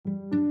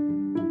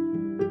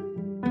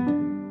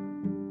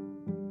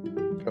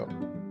Go.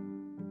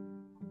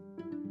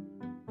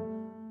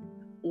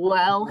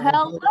 Well,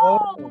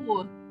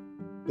 hello.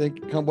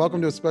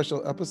 Welcome to a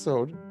special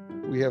episode.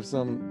 We have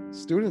some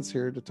students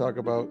here to talk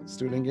about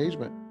student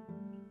engagement.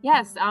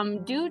 Yes,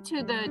 due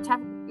to the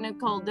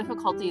technical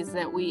difficulties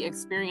that we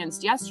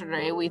experienced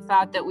yesterday, we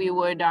thought that we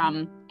would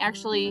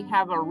actually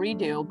have a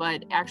redo,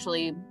 but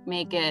actually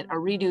make it a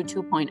redo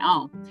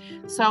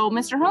 2.0. So,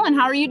 Mr. Holland,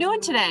 how are you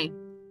doing today?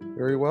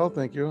 Very well,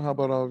 thank you. How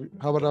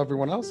about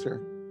everyone else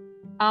here?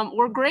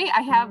 We're great.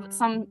 I have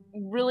some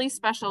really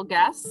special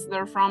guests.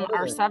 They're from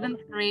our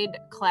 7th grade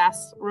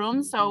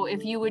classroom. So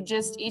if you would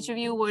each of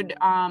you would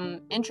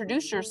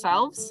introduce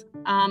yourselves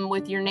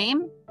with your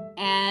name,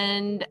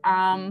 and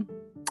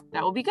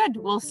that will be good.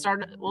 We'll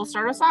start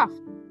us off.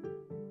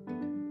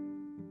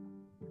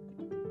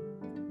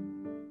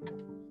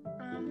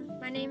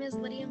 My name is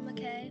Lydia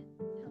McKay.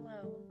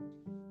 Hello.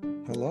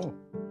 Hello.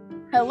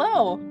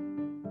 Hello.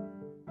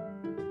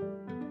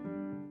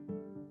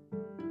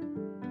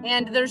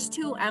 And there's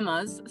two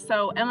Emmas.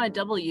 So Emma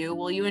W,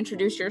 will you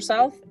introduce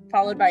yourself?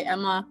 Followed by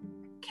Emma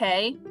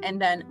K, and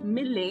then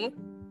Millie.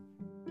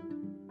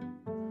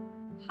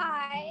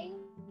 Hi,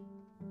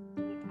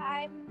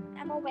 I'm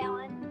Emma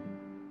Whalen.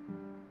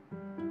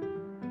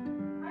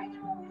 Hi,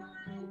 Emma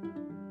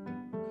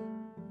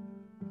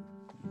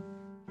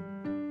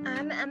Whalen.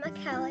 I'm Emma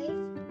Kelly.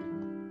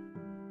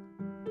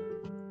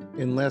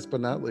 And last but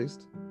not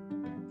least,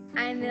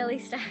 I'm Millie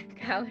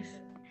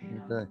Stackhouse.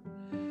 Okay.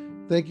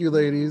 Thank you,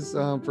 ladies,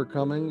 for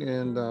coming.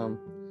 And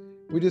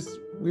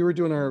we were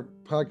doing our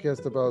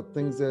podcast about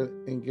things that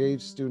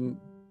engage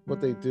what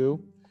they do.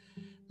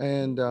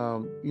 And,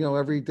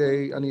 every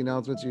day on the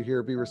announcements you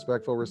hear, be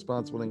respectful,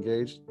 responsible,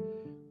 engaged.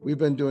 We've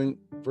been doing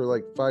for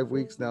like 5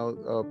 weeks now,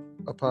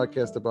 a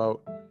podcast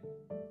about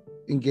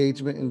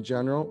engagement in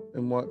general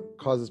and what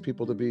causes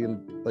people to be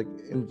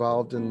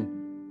involved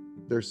in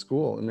their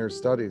school and their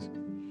studies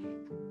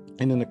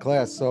and in the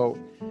class. So,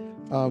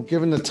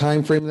 given the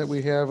time frame that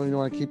we have, and we don't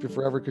want to keep you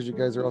forever because you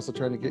guys are also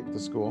trying to get to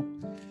school,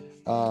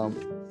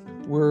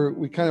 we're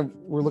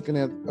looking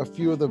at a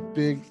few of the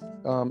big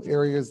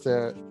areas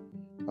that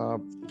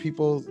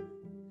people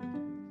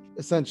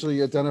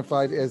essentially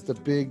identified as the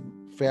big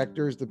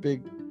factors, the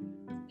big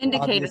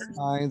indicators,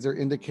 signs or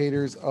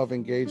indicators of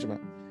engagement.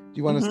 Do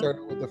you want to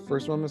start with the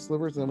first one, Ms.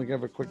 Livers, and then we can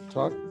have a quick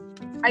talk?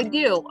 I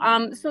do.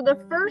 So the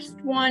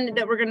first one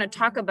that we're going to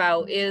talk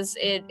about is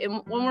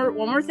when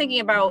we're thinking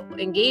about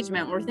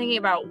engagement, we're thinking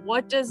about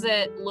what does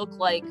it look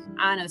like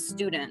on a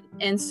student.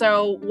 And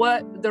so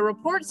what the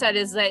report said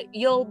is that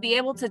you'll be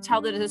able to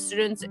tell that the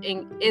student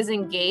is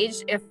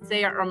engaged if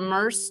they are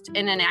immersed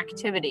in an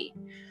activity.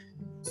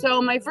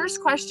 So my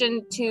first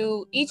question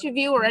to each of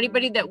you or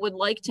anybody that would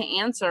like to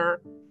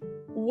answer,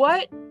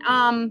 what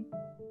kind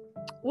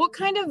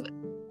of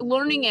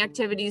learning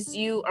activities do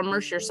you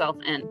immerse yourself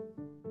in?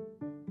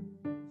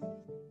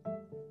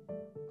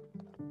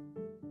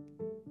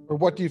 Or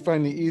what do you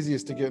find the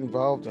easiest to get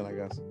involved in, I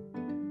guess?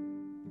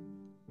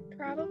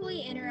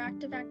 Probably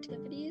interactive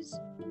activities.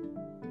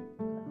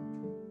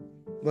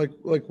 Like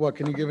what?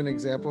 Can you give an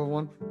example of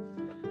one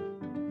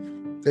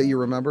that you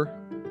remember?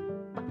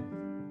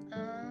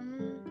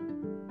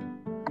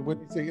 When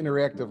you say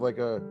interactive, like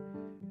a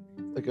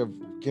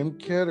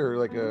Gimkit or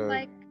like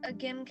a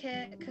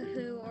Gimkit,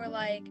 Kahoot, or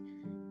like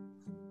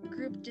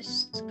group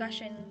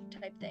discussion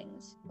type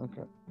things.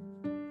 Okay.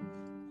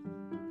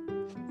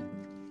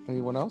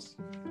 Anyone else?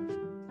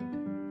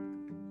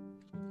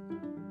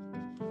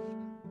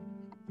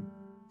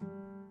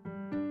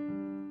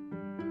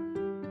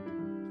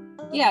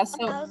 Yeah,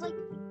 so I was like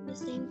the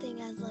same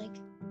thing as like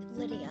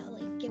Lydia,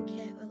 like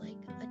Gimkit or like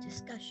a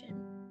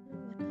discussion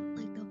with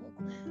like the whole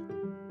class.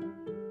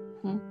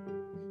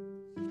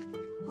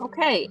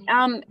 Okay,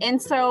 and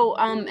so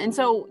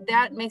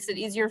that makes it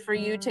easier for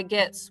you to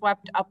get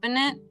swept up in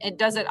it. It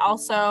does it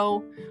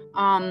also.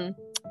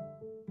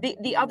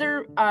 The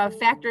other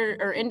factor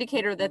or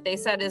indicator that they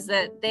said is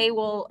that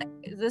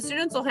the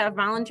students will have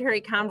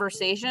voluntary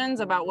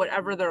conversations about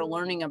whatever they're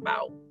learning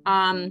about,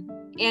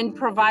 and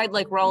provide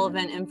like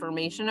relevant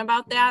information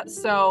about that.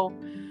 So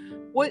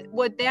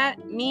what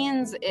that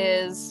means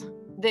is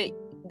that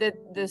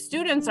the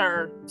students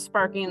are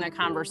sparking the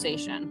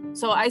conversation.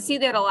 So I see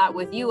that a lot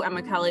with you,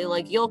 Emma Kelly.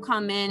 Like you'll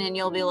come in and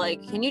you'll be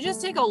like, can you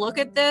just take a look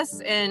at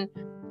this? And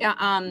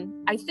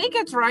I think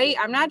it's right.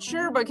 I'm not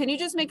sure, but can you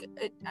just make,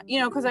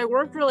 because I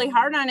worked really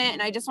hard on it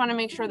and I just want to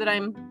make sure that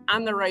I'm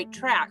on the right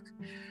track.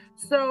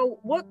 So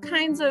what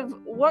kinds of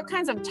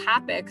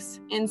topics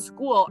in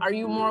school are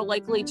you more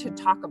likely to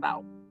talk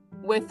about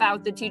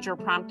without the teacher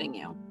prompting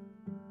you?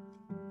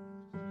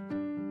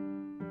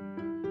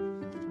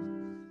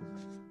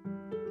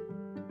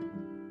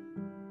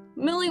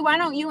 Millie, why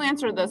don't you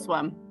answer this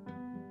one?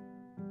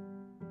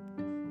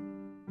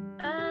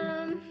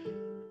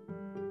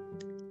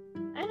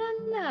 I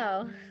don't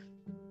know.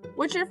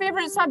 What's your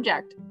favorite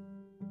subject?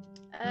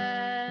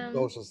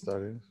 Social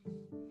studies.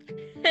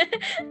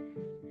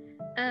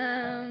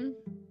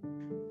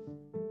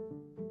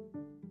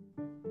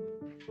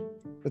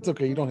 It's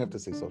okay. You don't have to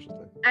say social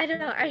studies. I don't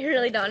know. I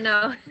really don't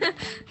know.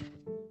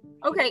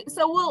 Okay,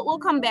 so we'll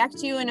come back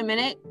to you in a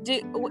minute.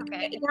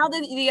 Okay. Now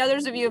that the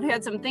others of you have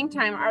had some think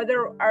time, are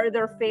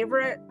there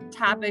favorite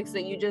topics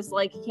that you just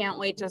like can't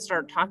wait to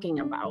start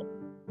talking about?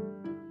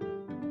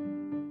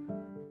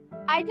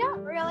 I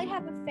don't really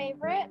have a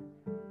favorite,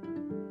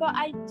 but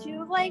I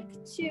do like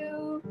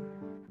to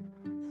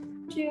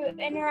do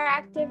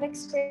interactive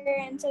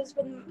experiences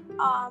with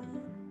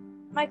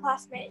my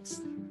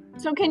classmates.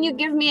 So can you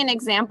give me an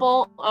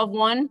example of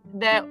one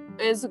that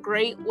is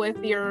great with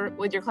your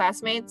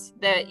classmates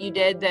that you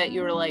did that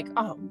you were like,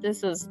 oh,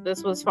 this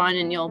was fun,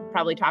 and you'll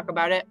probably talk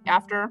about it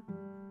after?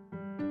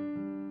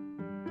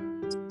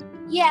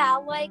 Yeah,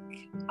 like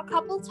a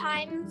couple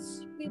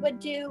times we would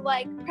do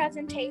like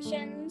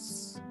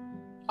presentations.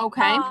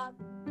 Okay.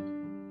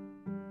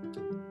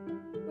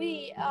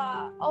 We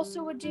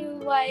also would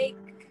do like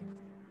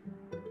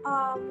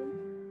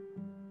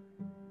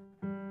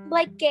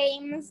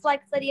games,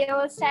 like Lydia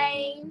was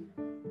saying.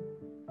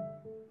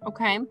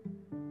 Okay.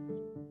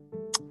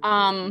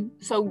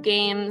 So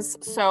games,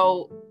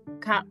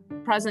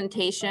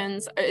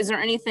 presentations. Is there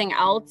anything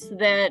else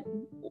that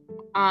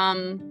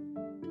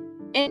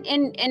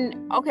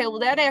okay, well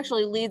that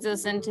actually leads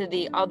us into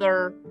the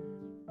other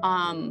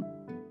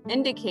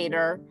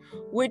indicator,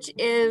 which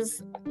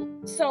is,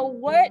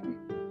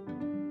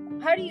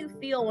 how do you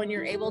feel when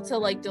you're able to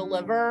like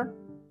deliver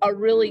a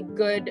really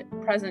good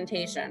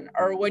presentation,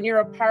 or when you're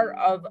a part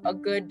of a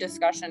good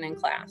discussion in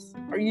class,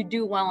 or you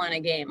do well on a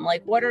game?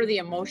 Like, what are the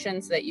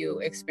emotions that you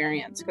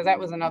experience? Because that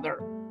was another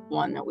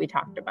one that we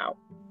talked about.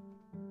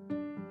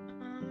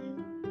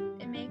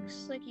 It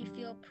makes like you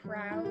feel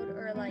proud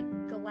or like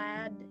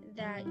glad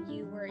that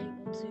you were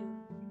able to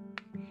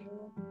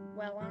do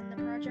well on the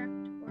project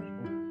or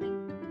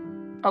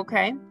thing.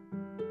 Okay.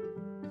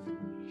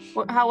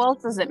 How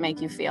else does it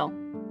make you feel?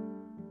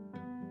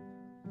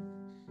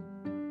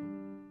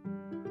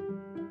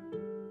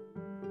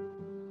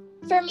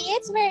 For me,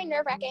 it's very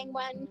nerve-wracking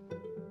when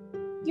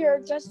you're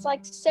just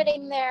like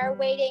sitting there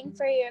waiting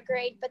for your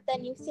grade, but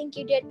then you think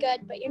you did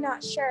good, but you're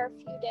not sure if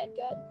you did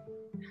good.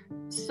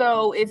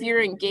 So if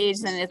you're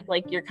engaged, then it's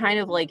like you're kind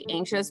of like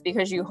anxious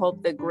because you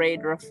hope the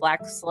grade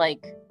reflects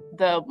like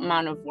the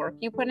amount of work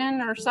you put in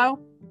or so?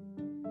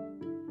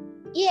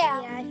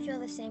 Yeah. Yeah, I feel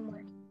the same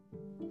way.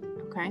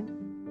 Okay.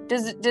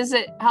 Does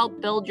it help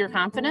build your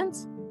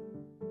confidence?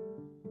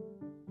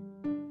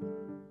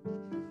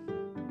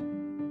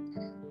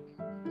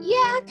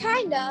 Yeah,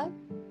 kind of.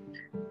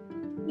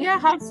 Yeah,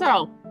 how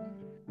so?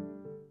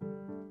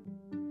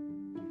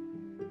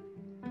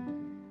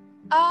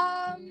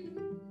 I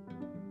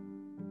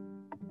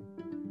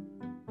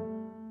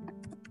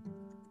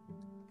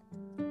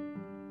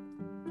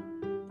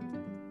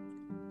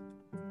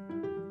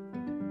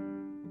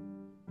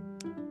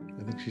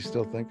think she's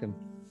still thinking.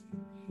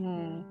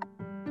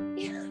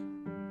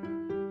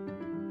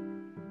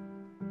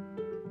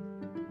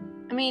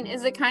 I mean,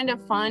 is it kind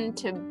of fun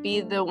to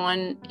be the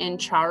one in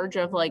charge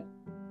of like,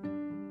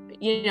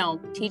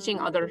 teaching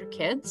other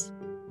kids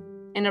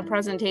in a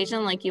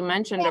presentation? Like you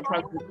mentioned, a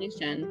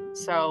presentation.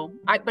 So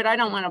but I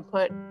don't want to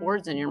put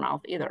words in your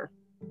mouth either.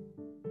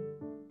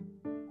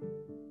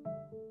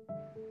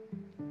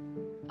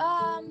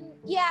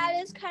 Yeah,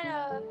 it is kind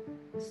of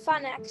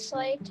fun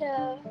actually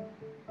to,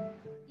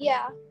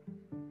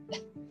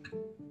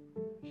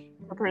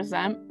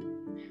 present.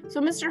 So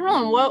Mr.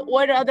 Holm,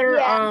 what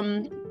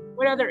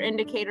other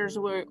indicators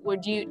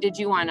did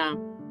you want to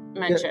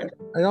mention?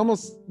 Yeah, I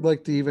almost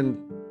like to even,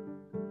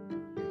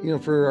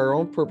 for our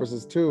own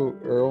purposes too,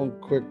 our own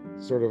quick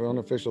sort of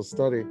unofficial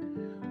study.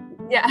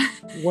 Yeah.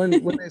 when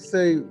they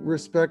say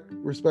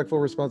respectful,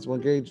 responsible,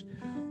 engaged,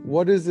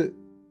 what does it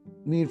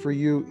mean for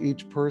you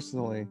each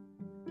personally?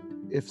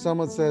 If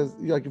someone says,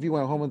 like, if you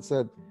went home and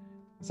said,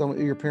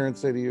 your parents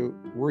say to you,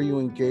 were you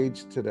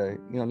engaged today?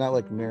 Not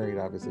like married,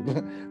 obviously,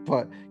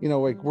 but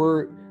like,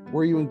 were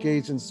you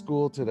engaged in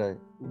school today?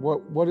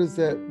 What does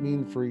that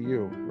mean for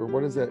you? Or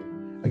what is that?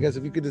 I guess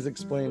if you could just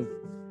explain,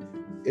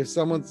 if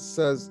someone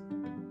says,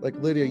 like,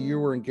 Lydia, you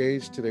were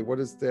engaged today, what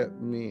does that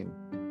mean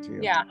to you?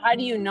 Yeah, how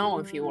do you know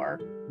if you were?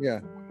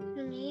 Yeah.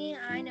 For me,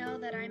 I know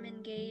that I'm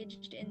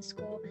engaged in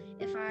school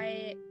if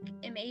I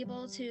am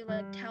able to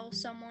like tell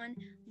someone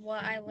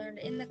what I learned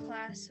in the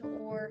class,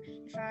 or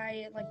if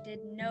I like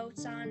did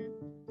notes on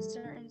a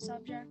certain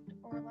subject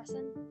or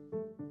lesson.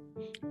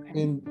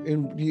 Okay.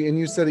 And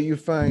you said that you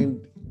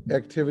find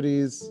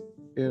activities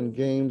and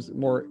games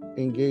more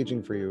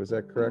engaging for you. Is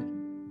that correct?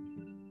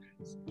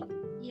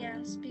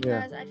 Yes,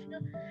 because I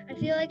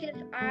feel like if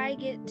I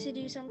get to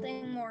do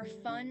something more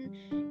fun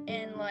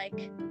and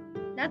like,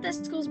 not that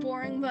school's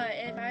boring, but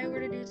if I were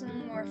to do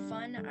something more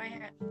fun,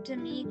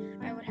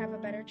 I would have a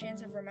better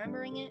chance of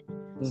remembering it.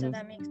 Mm-hmm. So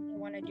that makes me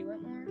want to do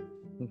it more.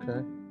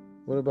 Okay.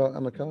 What about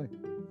Emma Kelly?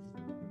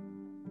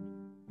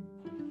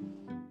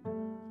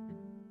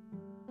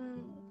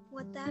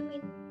 What that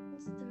means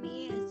to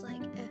me is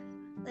like, if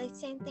like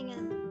same thing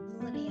as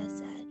Lydia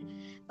said,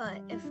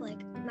 but if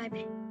like my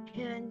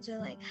parents are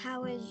like,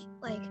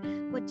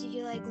 what did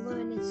you like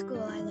learn in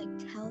school? I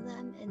like tell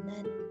them, and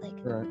then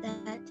like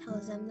that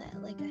tells them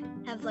that like I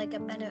have like a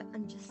better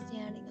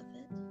understanding of it.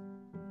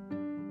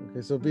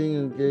 Okay, so being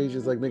engaged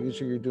is like making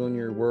sure you're doing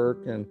your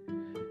work and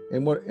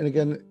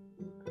again,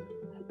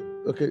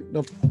 okay,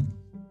 no,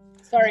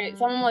 Sorry,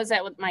 someone was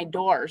at my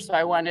door, so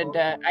I wanted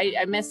to,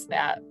 I missed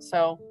that.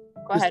 So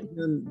go ahead.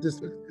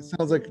 Just it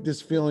sounds like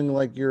just feeling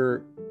like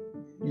you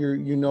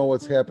know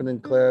what's happened in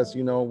class,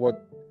 you know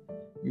what,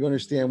 you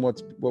understand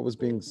what was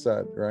being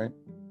said, right?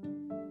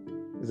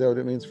 Is that what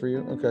it means for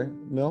you? Okay,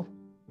 Mill?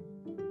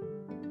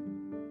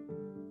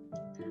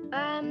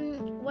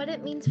 What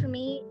it means for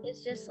me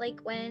is just like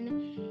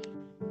when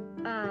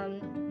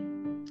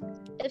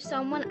if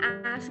someone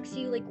asks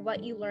you like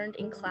what you learned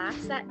in class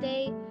that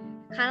day,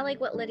 kind of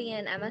like what Lydia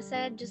and Emma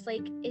said, just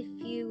like if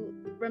you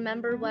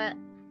remember what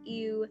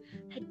you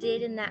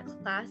did in that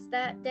class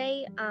that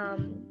day,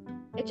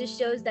 it just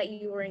shows that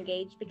you were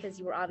engaged because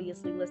you were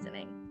obviously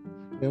listening.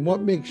 And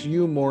what makes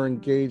you more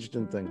engaged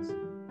in things?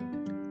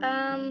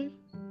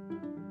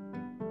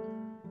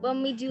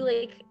 When we do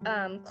like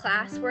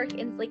classwork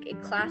and like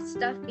class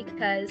stuff,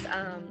 because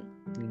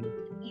it's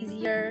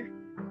easier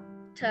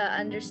to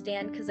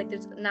understand because like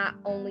there's not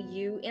only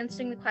you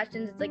answering the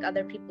questions, it's like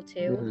other people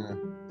too. Yeah.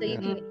 So you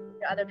can hear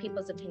other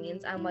people's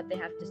opinions on what they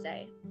have to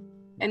say.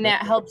 And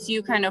that helps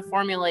you kind of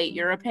formulate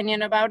your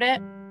opinion about it.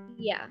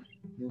 Yeah.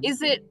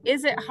 Is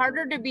it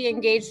harder to be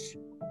engaged,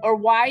 or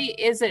why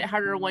is it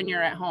harder when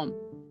you're at home?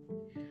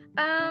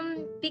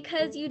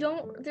 Because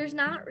there's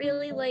not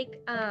really like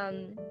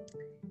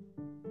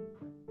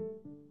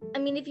I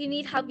mean, if you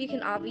need help, you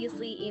can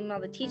obviously email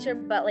the teacher,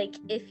 but like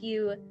if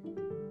you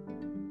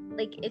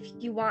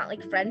want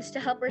like friends to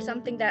help or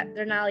something, that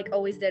they're not like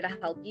always there to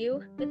help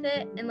you with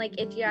it. And like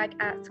if you're at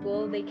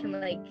school, they can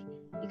like,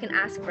 you can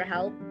ask for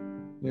help.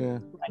 Yeah.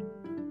 Right.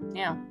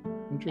 Yeah.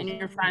 And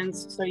your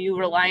friends, so you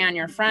rely on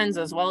your friends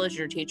as well as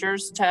your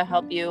teachers to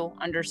help you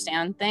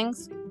understand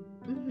things.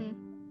 Mm-hmm.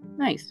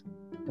 Nice.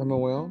 Emma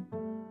Whale,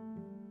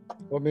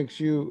 what makes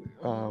you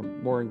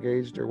more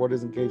engaged, or what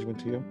is engagement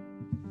to you?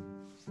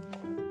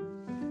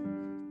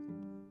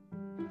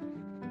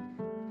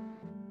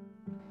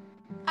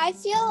 I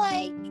feel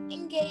like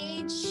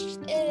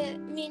engaged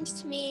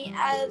means to me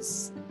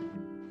as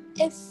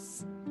if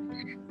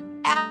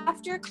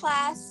after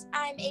class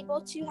I'm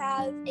able to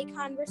have a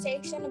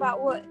conversation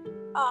about what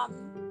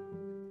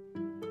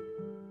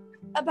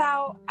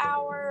about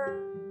our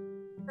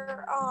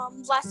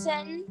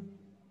lesson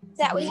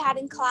that we had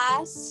in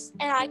class,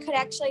 and I could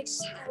actually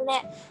explain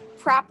it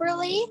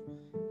properly,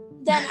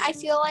 then I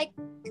feel like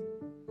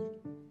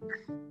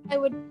I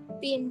would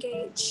be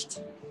engaged.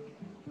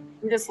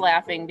 I'm just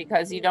laughing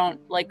because you don't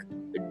like,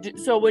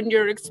 so when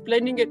you're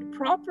explaining it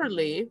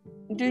properly,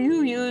 do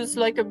you use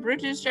like a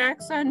British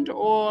accent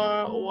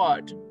or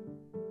what?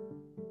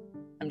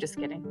 I'm just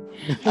kidding.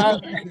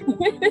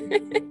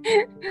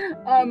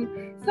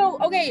 So,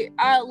 okay,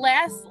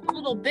 last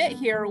little bit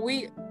here,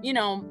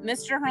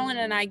 Mr. Herlin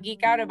and I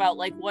geek out about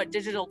like what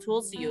digital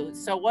tools to use.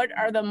 So what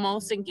are the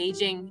most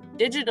engaging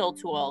digital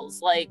tools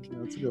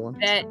That's a good one.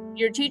 that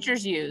your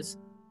teachers use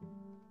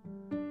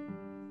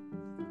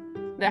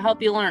that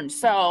help you learn?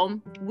 So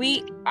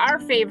our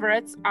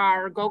favorites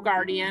are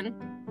GoGuardian.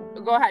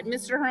 Go ahead,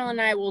 Mr. Herlin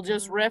and I will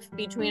just riff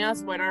between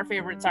us what our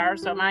favorites are.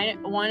 So my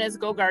one is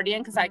GoGuardian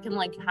because I can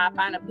like hop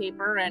on a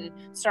paper and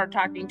start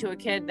talking to a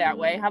kid that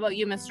way. How about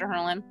you, Mr.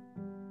 Herlin?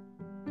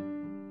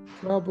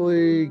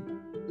 Probably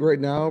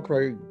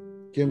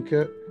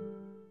GimKit.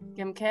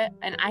 GimKit,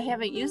 and I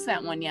haven't used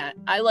that one yet.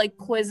 I like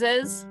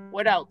quizzes.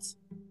 What else?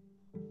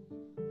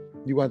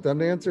 You want them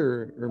to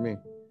answer or me?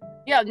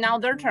 Yeah, now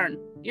their turn.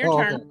 Your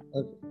turn.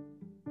 Okay.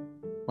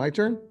 My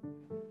turn?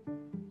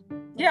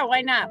 Yeah,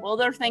 why not? Well,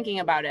 they're thinking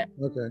about it.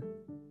 Okay.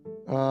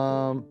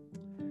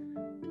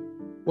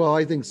 Well,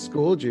 I think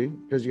Schoology,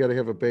 because you got to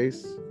have a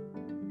base,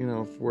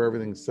 for where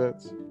everything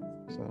sits.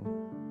 So.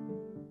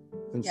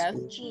 Yes.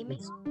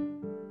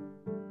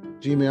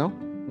 Gmail.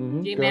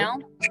 Mm-hmm,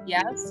 Gmail.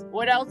 Yes.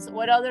 What else?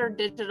 What other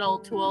digital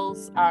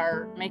tools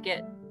make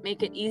it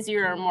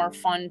easier or more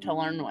fun to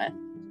learn with?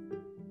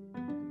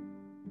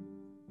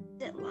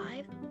 Is it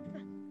live?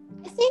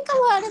 I think a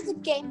lot of the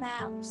game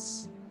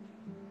maps.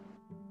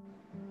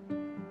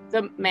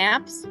 The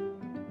maps?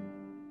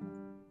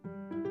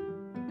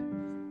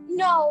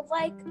 No,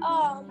 like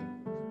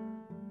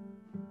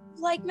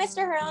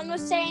Mr. Herlin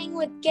was saying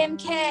with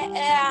GimKit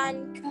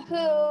and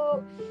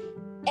Kahoot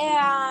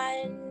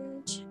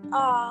and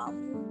I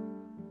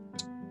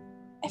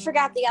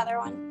forgot the other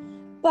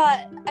one,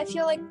 but I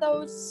feel like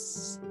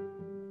those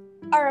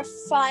are a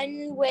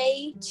fun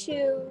way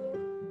to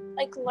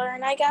like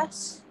learn, I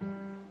guess.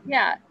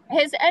 Yeah.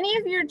 Has any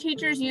of your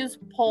teachers used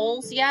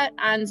polls yet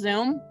on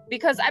Zoom?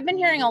 Because I've been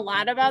hearing a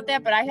lot about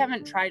that, but I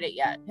haven't tried it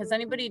yet. Has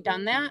anybody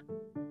done that?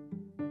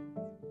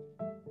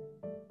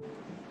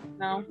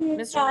 No.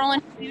 Mr.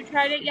 Herlin, have you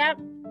tried it yet?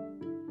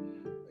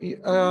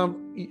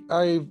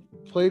 I've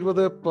played with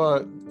it,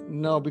 but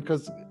no,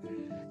 because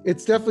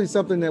it's definitely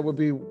something that would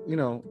be,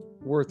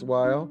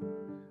 worthwhile.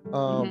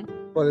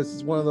 But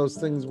it's one of those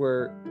things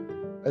where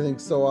I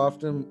think so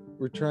often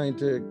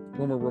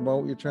when we're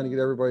remote, you're trying to get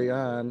everybody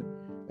on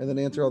and then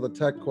answer all the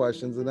tech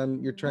questions, and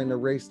then you're trying to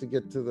race to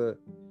get to the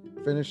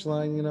finish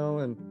line,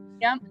 and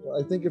Yeah.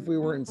 I think if we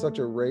weren't in such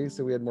a race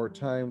and we had more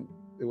time,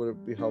 it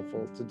would be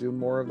helpful to do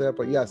more of that.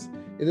 But yes,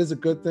 it is a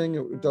good thing.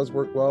 It does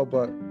work well,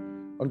 but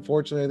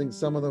unfortunately, I think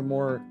some of the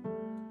more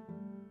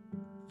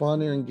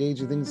fun and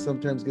engaging things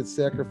sometimes get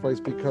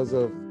sacrificed because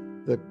of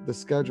the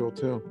schedule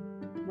too.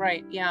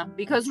 Right. Yeah.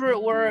 Because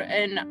we're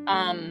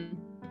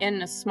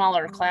in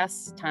smaller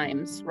class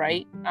times,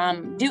 right?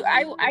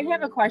 I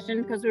have a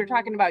question because we were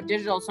talking about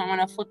digital, so I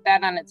want to flip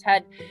that on its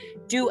head.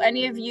 Do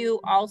any of you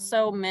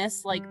also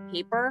miss like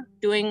paper,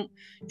 doing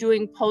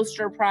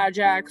poster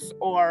projects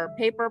or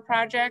paper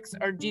projects,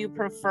 or do you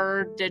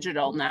prefer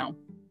digital now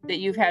that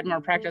you've had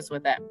more practice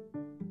with it?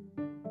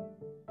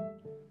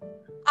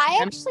 I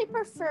actually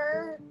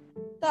prefer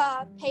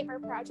the paper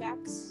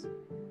projects.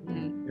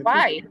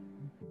 Why?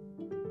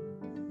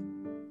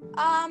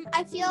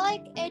 I feel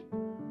like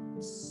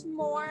it's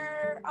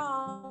more,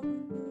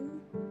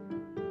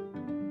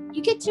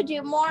 you get to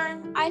do more,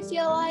 I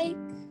feel like.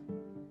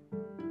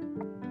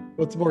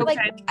 What's more? Like,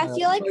 I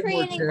feel like more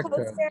creating a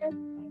tactile. poster.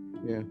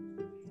 Yeah.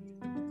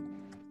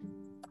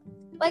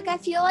 Like, I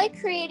feel like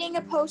creating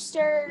a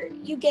poster,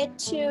 you get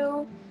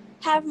to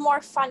have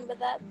more fun with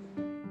it.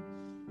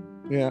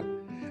 Yeah.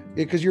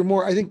 Because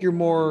I think you're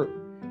more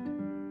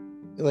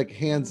like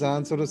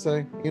hands-on, so to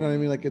say. You know what I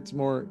mean? Like it's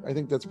more, I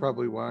think that's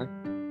probably why.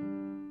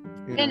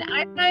 Yeah. And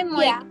I find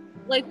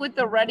like with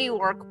the Ready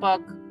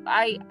workbook,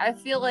 I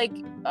feel like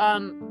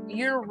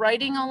you're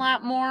writing a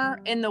lot more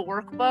in the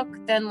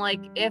workbook than like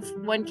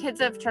when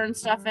kids have turned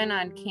stuff in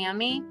on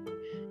Kami,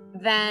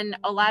 then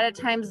a lot of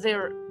times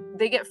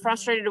they get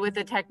frustrated with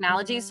the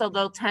technology, so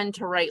they'll tend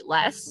to write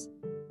less,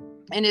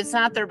 and it's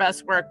not their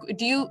best work.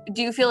 Do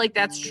you feel like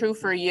that's true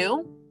for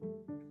you?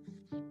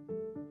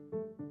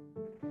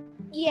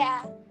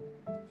 Yeah.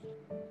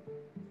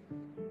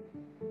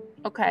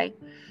 Okay.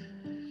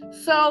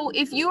 So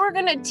if you were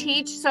going to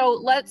teach, so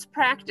let's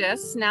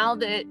practice now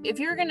that if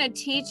you're going to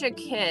teach a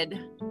kid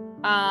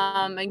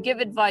and give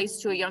advice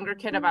to a younger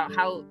kid about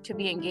how to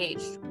be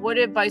engaged, what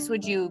advice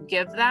would you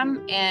give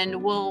them?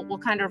 And we'll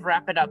kind of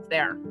wrap it up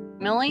there.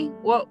 Millie,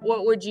 what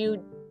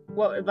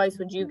advice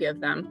would you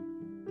give them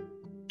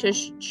to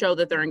show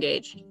that they're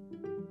engaged?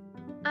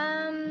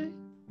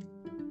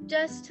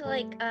 Just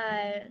like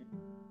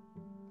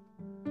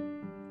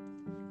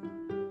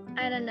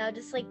I don't know,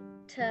 just like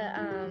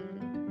to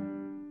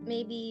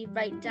maybe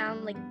write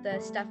down like the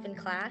stuff in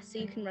class so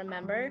you can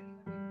remember.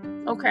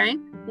 Okay.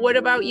 What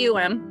about you,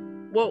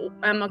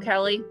 Emma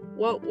Kelly?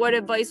 What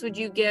advice would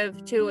you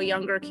give to a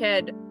younger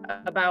kid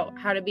about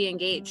how to be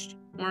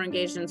more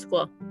engaged in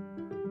school?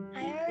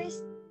 I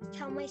always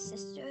tell my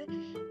sister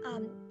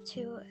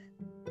to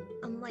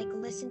like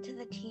listen to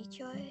the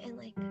teacher, and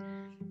like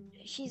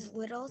she's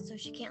little, so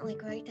she can't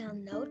like write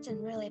down notes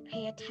and really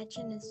pay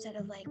attention instead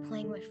of like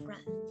playing with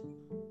friends.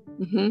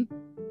 Mm-hmm.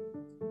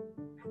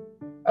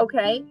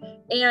 Okay.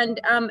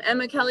 And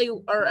Emma Kelly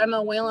or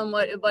Emma Whalen,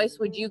 what advice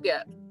would you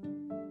give?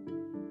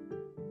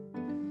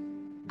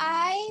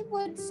 I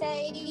would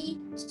say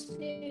to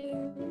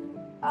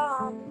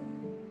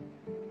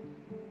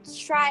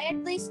try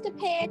at least to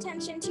pay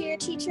attention to your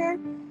teacher,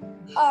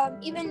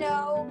 even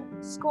though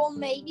school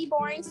may be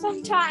boring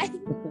sometimes.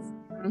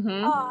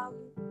 Mm-hmm.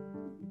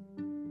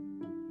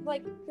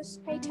 Like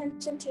just pay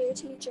attention to your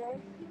teacher.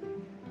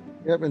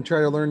 Yep, and try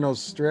to learn those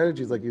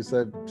strategies, like you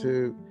said,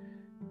 to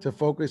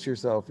focus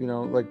yourself. You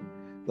know,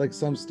 like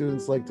some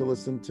students like to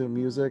listen to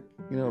music.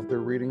 You know, if they're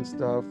reading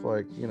stuff,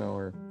 like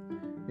or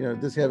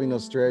just having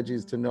those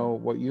strategies to know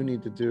what you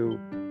need to do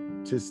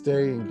to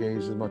stay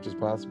engaged as much as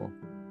possible.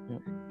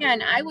 Yeah,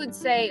 and I would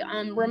say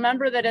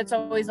remember that it's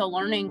always a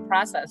learning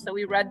process. So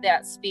we read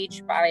that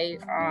speech by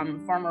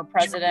former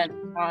President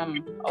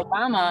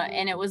Obama,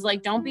 and it was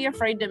like, don't be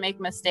afraid to make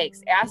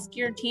mistakes. Ask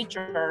your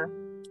teacher,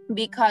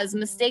 because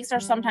mistakes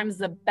are sometimes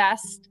the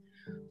best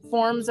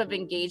forms of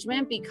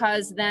engagement,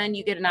 because then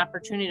you get an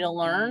opportunity to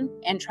learn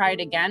and try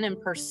it again and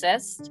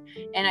persist.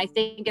 And I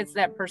think it's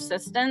that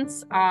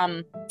persistence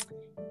and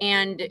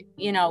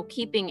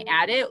keeping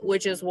at it,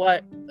 which is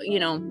what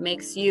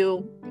makes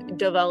you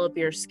develop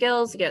your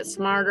skills, get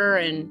smarter,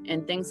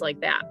 and things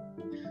like that.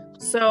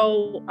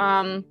 So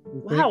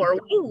wow, are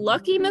we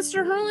lucky,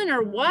 Mr. Herlin,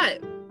 or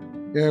what?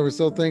 Yeah, we're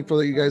so thankful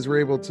that you guys were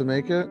able to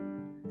make it.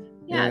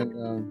 Yeah.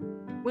 And,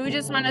 we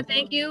just want to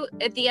thank you.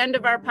 At the end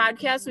of our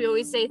podcast, we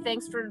always say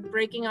thanks for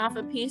breaking off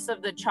a piece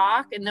of the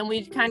chalk, and then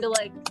we kind of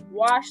like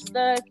wash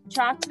the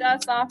chalk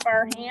dust off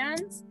our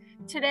hands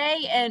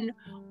today, and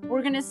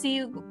we're going to see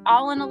you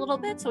all in a little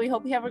bit, so we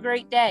hope you have a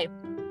great day.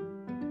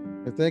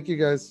 thank you,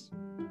 guys.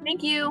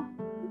 Thank you.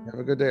 Have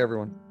a good day,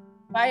 everyone.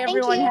 Bye,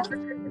 everyone. you. Have a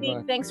good week.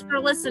 Thanks for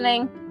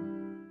listening.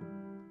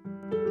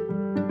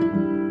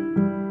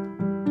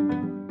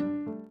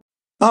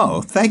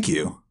 Oh, thank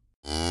you.